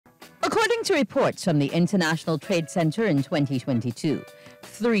According to reports from the International Trade Center in 2022,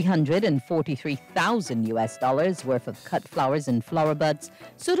 $343,000 worth of cut flowers and flower buds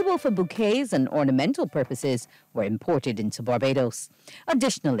suitable for bouquets and ornamental purposes were imported into Barbados.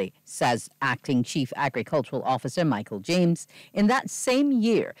 Additionally, says Acting Chief Agricultural Officer Michael James, in that same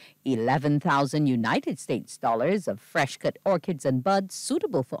year, 11,000 United States dollars of fresh-cut orchids and buds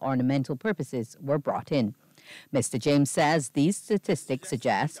suitable for ornamental purposes were brought in. Mr. James says these statistics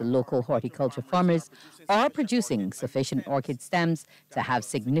suggest local horticulture farmers are producing sufficient orchid stems to have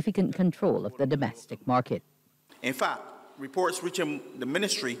significant control of the domestic market. In fact, reports reaching the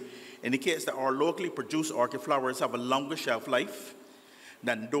ministry indicates that our locally produced orchid flowers have a longer shelf life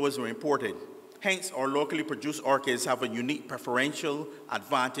than those were imported. Hence, our locally produced orchids have a unique preferential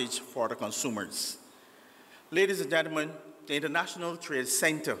advantage for the consumers. Ladies and gentlemen, the International Trade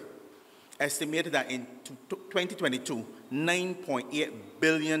Center estimated that in 2022, $9.8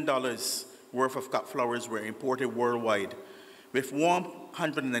 billion worth of cut flowers were imported worldwide, with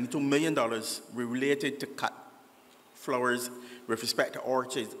 $192 million related to cut flowers with respect to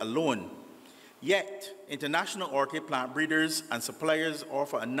orchids alone. Yet, international orchid plant breeders and suppliers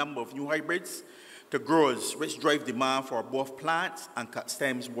offer a number of new hybrids to growers, which drive demand for both plants and cut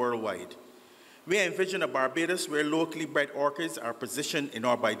stems worldwide. We envision a Barbados where locally bred orchids are positioned in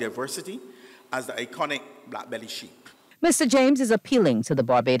our biodiversity as the iconic black-bellied sheep. Mr. James is appealing to the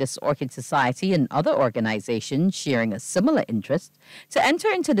Barbados Orchid Society and other organizations sharing a similar interest to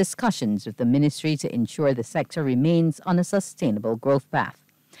enter into discussions with the ministry to ensure the sector remains on a sustainable growth path.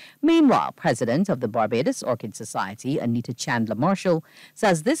 Meanwhile, President of the Barbados Orchid Society, Anita Chandler Marshall,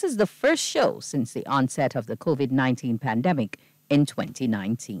 says this is the first show since the onset of the COVID-19 pandemic in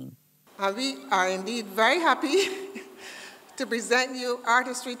 2019. We are indeed very happy to present you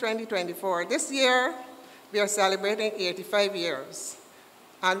Artistry 2024. This year, we are celebrating 85 years.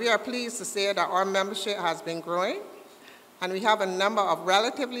 And we are pleased to say that our membership has been growing. And we have a number of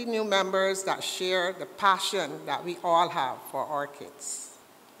relatively new members that share the passion that we all have for orchids.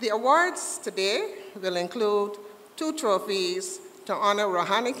 The awards today will include 2 trophies to honor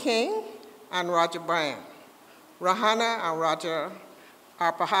Rohanna King and Roger Bryan. Rohanna and Roger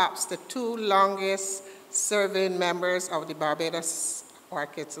are perhaps the 2 longest serving members of the Barbados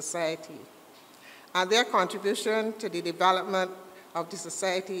Orchid Society. And their contribution to the development of the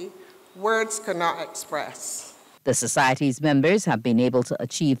society, words cannot express. The Society's members have been able to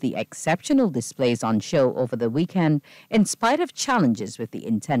achieve the exceptional displays on show over the weekend in spite of challenges with the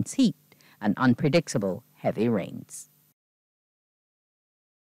intense heat and unpredictable heavy rains.